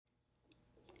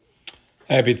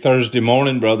Happy Thursday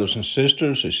morning, brothers and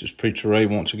sisters. This is Preacher Ray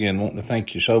once again, wanting to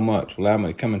thank you so much for allowing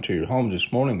me to come into your homes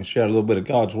this morning and share a little bit of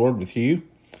God's Word with you.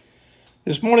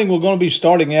 This morning we're going to be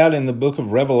starting out in the book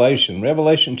of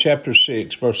Revelation chapter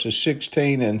 6, verses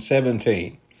 16 and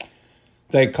 17.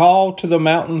 They call to the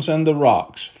mountains and the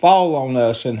rocks, fall on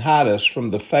us and hide us from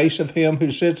the face of him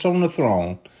who sits on the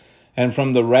throne and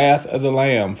from the wrath of the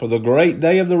Lamb. For the great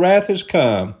day of the wrath is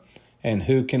come, and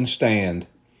who can stand?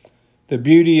 The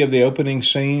beauty of the opening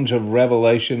scenes of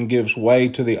Revelation gives way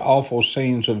to the awful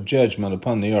scenes of judgment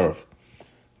upon the earth.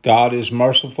 God is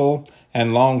merciful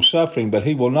and long-suffering, but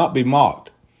he will not be mocked.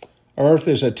 Earth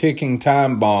is a ticking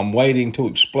time bomb waiting to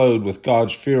explode with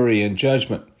God's fury and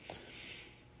judgment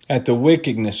at the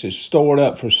wickedness is stored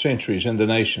up for centuries in the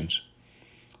nations.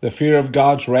 The fear of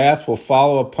God's wrath will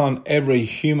follow upon every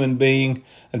human being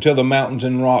until the mountains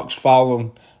and rocks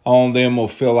fallen on them will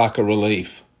feel like a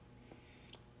relief.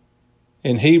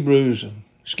 In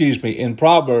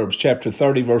Proverbs chapter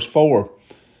 30, verse 4,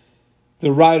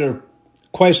 the writer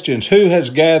questions, who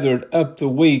has gathered up the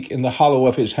weak in the hollow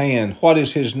of his hand? What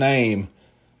is his name?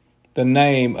 The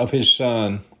name of his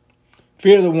son.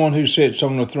 Fear the one who sits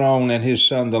on the throne and his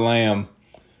son the Lamb.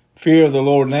 Fear the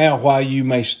Lord now while you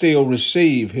may still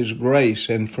receive his grace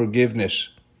and forgiveness.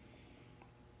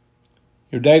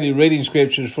 Your daily reading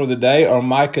scriptures for the day are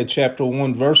Micah chapter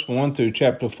 1, verse 1 through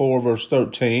chapter 4, verse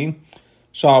 13.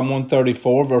 Psalm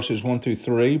 134, verses 1 through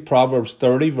 3, Proverbs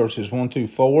 30, verses 1 through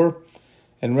 4,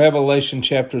 and Revelation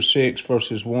chapter 6,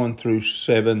 verses 1 through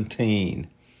 17.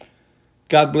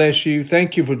 God bless you.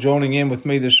 Thank you for joining in with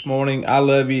me this morning. I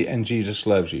love you, and Jesus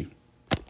loves you.